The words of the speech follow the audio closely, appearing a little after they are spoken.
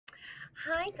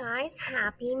Hi, guys.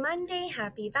 Happy Monday.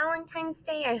 Happy Valentine's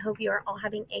Day. I hope you are all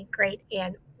having a great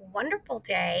and wonderful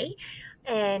day.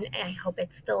 And I hope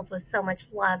it's filled with so much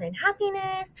love and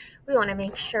happiness. We want to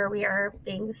make sure we are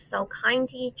being so kind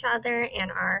to each other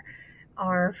and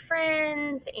our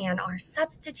friends and our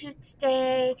substitute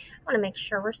today. I want to make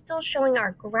sure we're still showing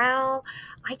our growl.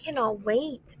 I cannot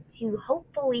wait to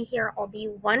hopefully hear all the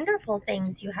wonderful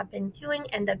things you have been doing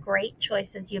and the great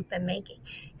choices you've been making.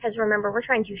 Because remember, we're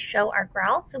trying to show our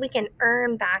growl so we can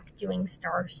earn back doing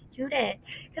Star Student.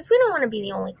 Because we don't want to be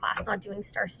the only class not doing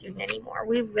Star Student anymore.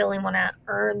 We really want to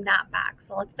earn that back.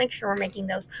 So let's make sure we're making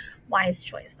those wise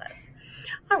choices.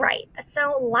 All right,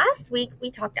 so last week we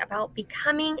talked about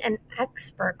becoming an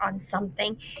expert on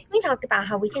something. We talked about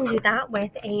how we can do that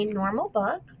with a normal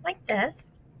book like this,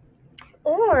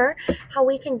 or how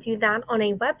we can do that on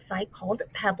a website called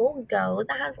Pebble Go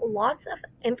that has lots of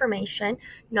information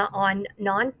on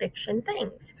nonfiction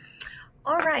things.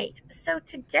 All right, so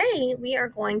today we are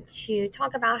going to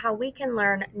talk about how we can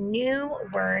learn new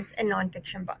words in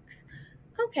nonfiction books.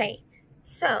 Okay,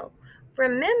 so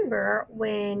remember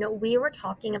when we were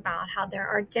talking about how there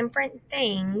are different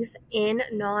things in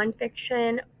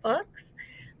nonfiction books?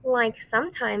 Like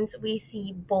sometimes we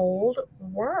see bold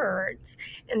words,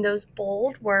 and those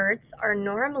bold words are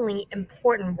normally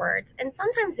important words, and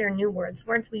sometimes they're new words,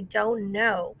 words we don't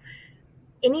know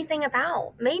anything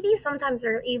about. Maybe sometimes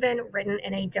they're even written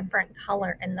in a different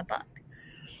color in the book.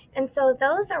 And so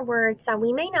those are words that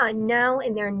we may not know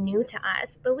and they're new to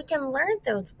us, but we can learn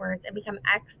those words and become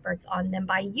experts on them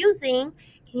by using,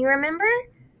 can you remember?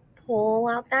 Pull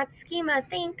out that schema,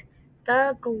 think,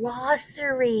 the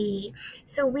glossary.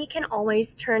 So we can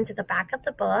always turn to the back of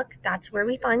the book. That's where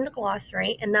we find the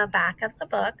glossary in the back of the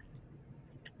book.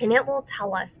 And it will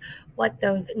tell us what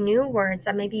those new words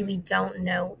that maybe we don't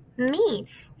know mean.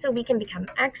 So we can become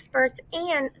experts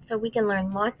and so we can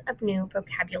learn lots of new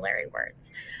vocabulary words.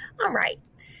 All right,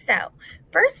 so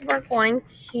first we're going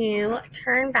to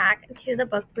turn back to the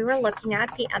book we were looking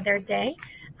at the other day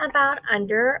about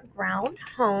underground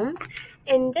homes.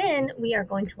 And then we are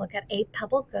going to look at a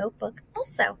Pebble Go book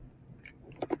also.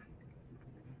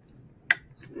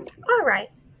 All right.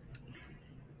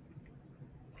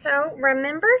 So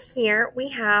remember here we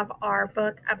have our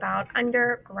book about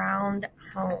underground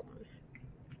homes.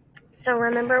 So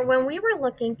remember when we were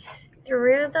looking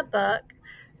through the book,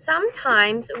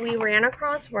 sometimes we ran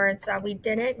across words that we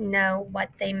didn't know what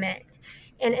they meant.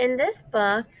 And in this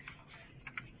book,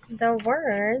 the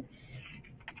words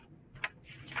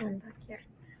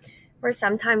were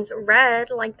sometimes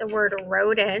read like the word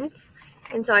rodents.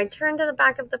 And so I turned to the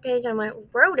back of the page and I went,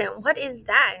 rodent, what is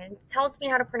that? And it tells me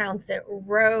how to pronounce it,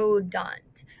 rodent,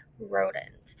 rodent.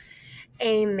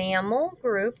 A mammal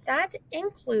group that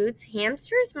includes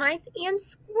hamsters, mice, and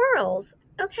squirrels.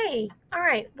 Okay, all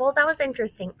right. Well, that was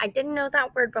interesting. I didn't know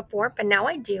that word before, but now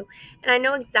I do, and I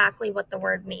know exactly what the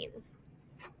word means.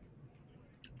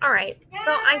 All right,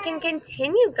 so I can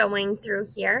continue going through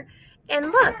here,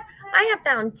 and look, I have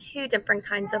found two different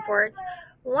kinds of words.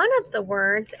 One of the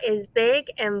words is big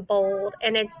and bold,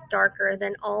 and it's darker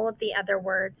than all of the other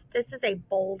words. This is a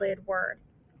bolded word,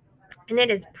 and it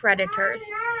is predators.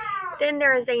 Then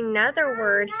there is another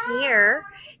word here,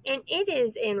 and it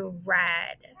is in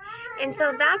red. And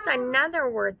so that's another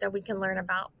word that we can learn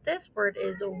about. This word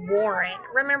is warren.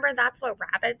 Remember, that's what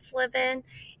rabbits live in.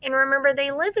 And remember,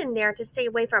 they live in there to stay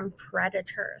away from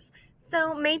predators.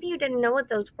 So maybe you didn't know what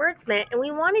those words meant, and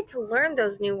we wanted to learn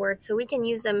those new words so we can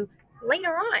use them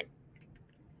later on.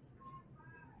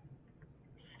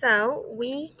 So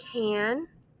we can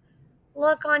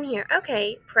look on here.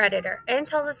 Okay, predator. And it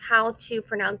tells us how to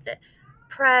pronounce it.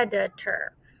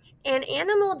 Predator. An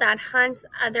animal that hunts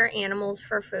other animals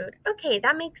for food. Okay,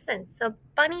 that makes sense. The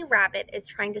bunny rabbit is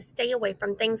trying to stay away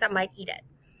from things that might eat it.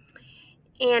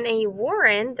 And a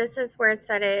warren, this is where it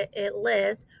said it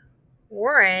lived.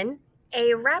 Warren,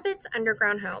 a rabbit's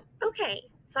underground home. Okay,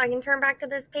 so I can turn back to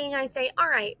this page and I say, all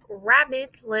right,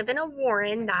 rabbits live in a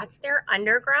warren. That's their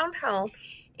underground home.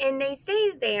 And they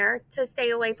stay there to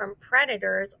stay away from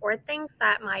predators or things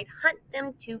that might hunt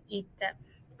them to eat them.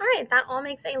 All right, that all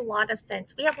makes a lot of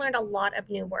sense. We have learned a lot of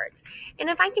new words. And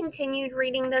if I continued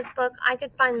reading this book, I could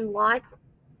find lots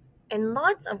and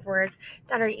lots of words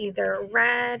that are either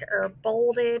red or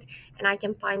bolded, and I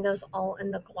can find those all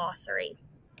in the glossary.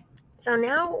 So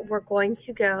now we're going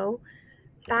to go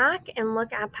back and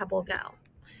look at Pebble Go.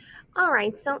 All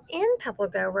right, so in Pebble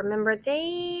Go, remember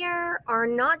there are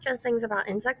not just things about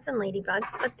insects and ladybugs,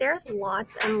 but there's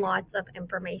lots and lots of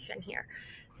information here.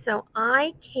 So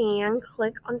I can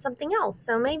click on something else.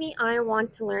 So maybe I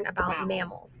want to learn about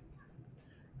mammals.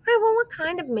 All right, well, what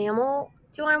kind of mammal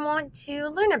do I want to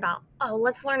learn about? Oh,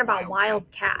 let's learn about wild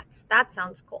cats. That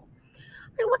sounds cool.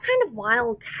 All right, what kind of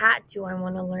wild cat do I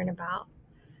want to learn about?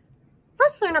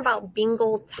 Let's learn about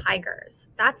Bengal tigers.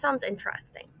 That sounds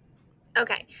interesting.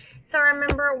 Okay, so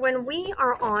remember when we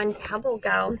are on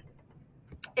PebbleGo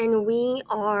and we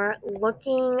are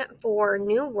looking for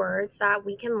new words that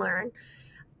we can learn,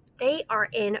 they are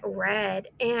in red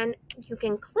and you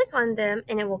can click on them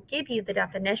and it will give you the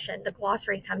definition. The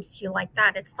glossary comes to you like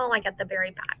that. It's not like at the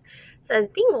very back. It says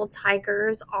Bengal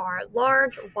tigers are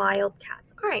large wild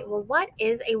cats. All right, well, what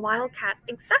is a wild cat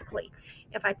exactly?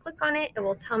 If I click on it, it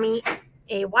will tell me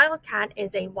a wild cat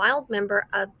is a wild member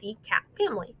of the cat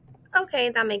family. Okay,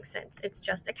 that makes sense. It's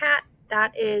just a cat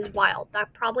that is wild.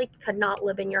 That probably could not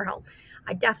live in your home.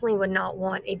 I definitely would not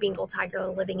want a Bengal tiger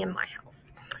living in my house.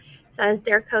 Says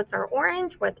their coats are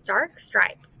orange with dark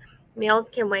stripes. Males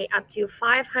can weigh up to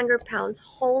 500 pounds.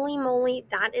 Holy moly,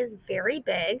 that is very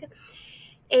big.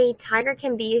 A tiger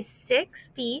can be 6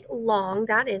 feet long.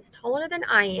 That is taller than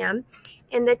I am.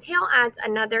 And the tail adds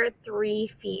another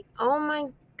 3 feet. Oh my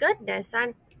goodness,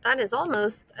 that is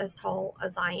almost as tall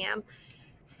as I am.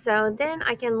 So then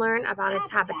I can learn about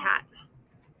its habitat.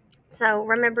 So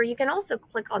remember, you can also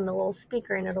click on the little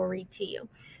speaker and it'll read to you.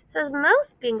 It says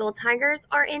most Bengal tigers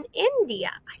are in India.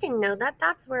 I didn't know that.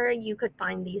 That's where you could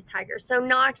find these tigers. So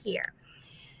not here.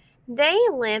 They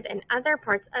live in other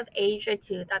parts of Asia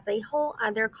too. That's a whole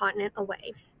other continent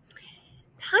away.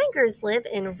 Tigers live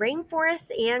in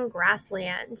rainforests and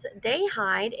grasslands. They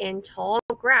hide in tall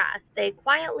grass. They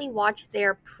quietly watch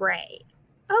their prey.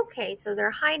 Okay, so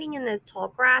they're hiding in this tall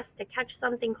grass to catch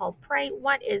something called prey.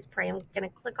 What is prey? I'm going to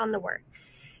click on the word.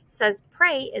 It says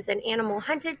prey is an animal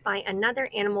hunted by another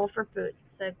animal for food.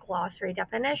 It's the glossary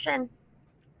definition.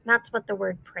 That's what the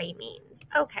word prey means.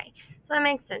 Okay, so that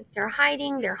makes sense. They're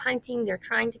hiding, they're hunting, they're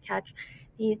trying to catch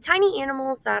these tiny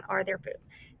animals that are their food.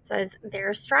 It says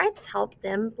their stripes help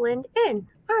them blend in.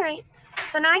 All right,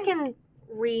 so now I can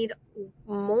read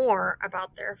more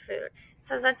about their food. It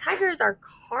says that tigers are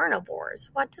carnivores.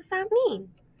 What does that mean?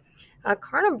 A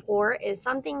carnivore is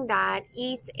something that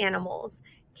eats animals.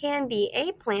 Can be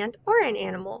a plant or an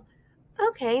animal.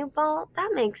 Okay, well,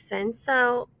 that makes sense.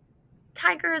 So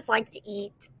tigers like to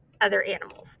eat other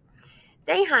animals.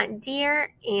 They hunt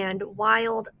deer and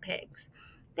wild pigs.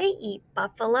 They eat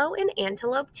buffalo and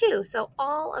antelope too. So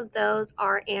all of those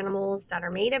are animals that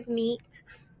are made of meat.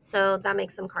 So that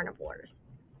makes them carnivores.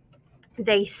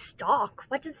 They stalk.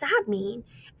 What does that mean?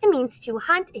 It means to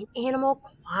hunt an animal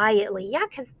quietly. Yeah,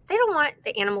 because they don't want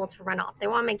the animal to run off. They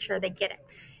want to make sure they get it.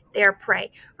 Their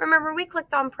prey. Remember, we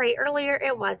clicked on prey earlier.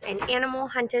 It was an animal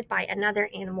hunted by another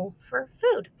animal for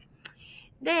food.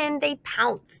 Then they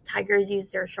pounce. Tigers use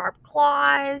their sharp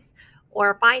claws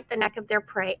or bite the neck of their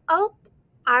prey. Oh,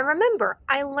 I remember.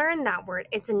 I learned that word.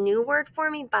 It's a new word for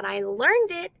me, but I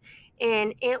learned it,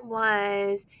 and it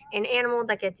was an animal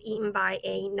that gets eaten by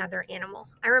another animal.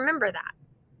 I remember that.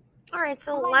 All right,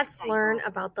 so let's learn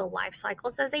about the life cycle.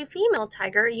 It says a female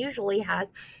tiger usually has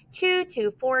 2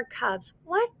 to 4 cubs.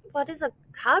 What is a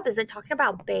cub? Is it talking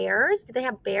about bears? Do they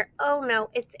have bear? Oh no,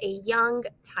 it's a young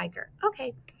tiger.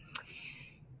 Okay.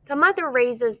 The mother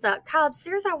raises the cubs.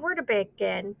 There's that word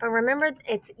again, but remember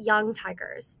it's young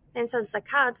tigers. And since the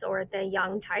cubs, or the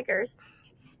young tigers,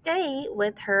 stay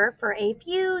with her for a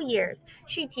few years,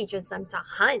 she teaches them to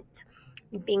hunt.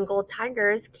 Bengal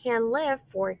tigers can live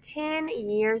for 10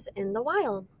 years in the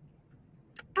wild.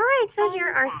 All right, so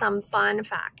here are some fun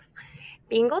facts.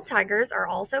 Bengal tigers are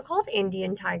also called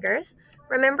Indian tigers.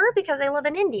 Remember, because they live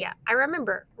in India. I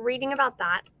remember reading about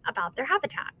that, about their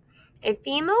habitat. A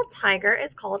female tiger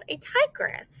is called a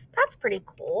tigress. That's pretty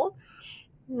cool.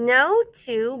 No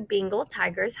two Bengal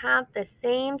tigers have the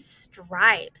same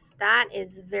stripes. That is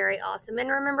very awesome. And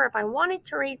remember, if I wanted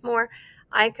to read more,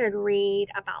 I could read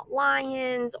about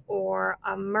lions or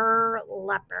Amur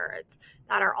leopards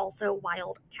that are also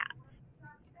wild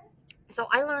cats. So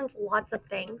I learned lots of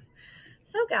things.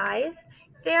 So guys,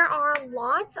 there are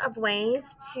lots of ways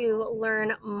to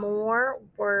learn more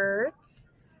words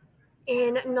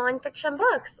in nonfiction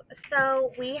books.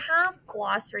 So we have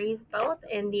glossaries both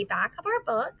in the back of our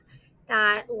book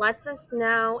that lets us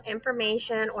know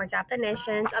information or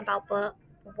definitions about the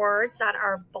words that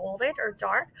are bolded or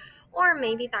dark, or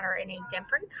maybe that are in a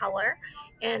different color.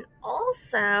 And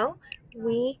also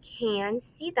we can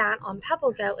see that on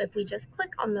PebbleGo. If we just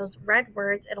click on those red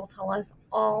words, it'll tell us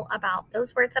all about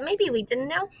those words that maybe we didn't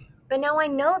know, but now I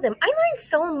know them. I learned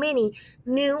so many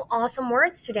new awesome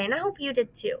words today, and I hope you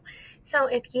did too. So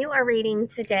if you are reading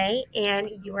today and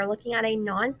you are looking at a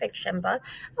nonfiction book,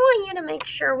 I want you to make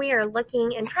sure we are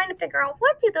looking and trying to figure out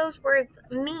what do those words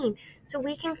mean so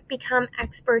we can become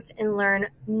experts and learn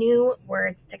new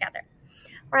words together.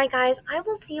 All right, guys, I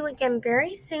will see you again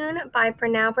very soon. Bye for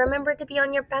now. Remember to be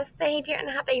on your best behavior and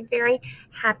have a very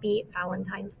happy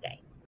Valentine's Day.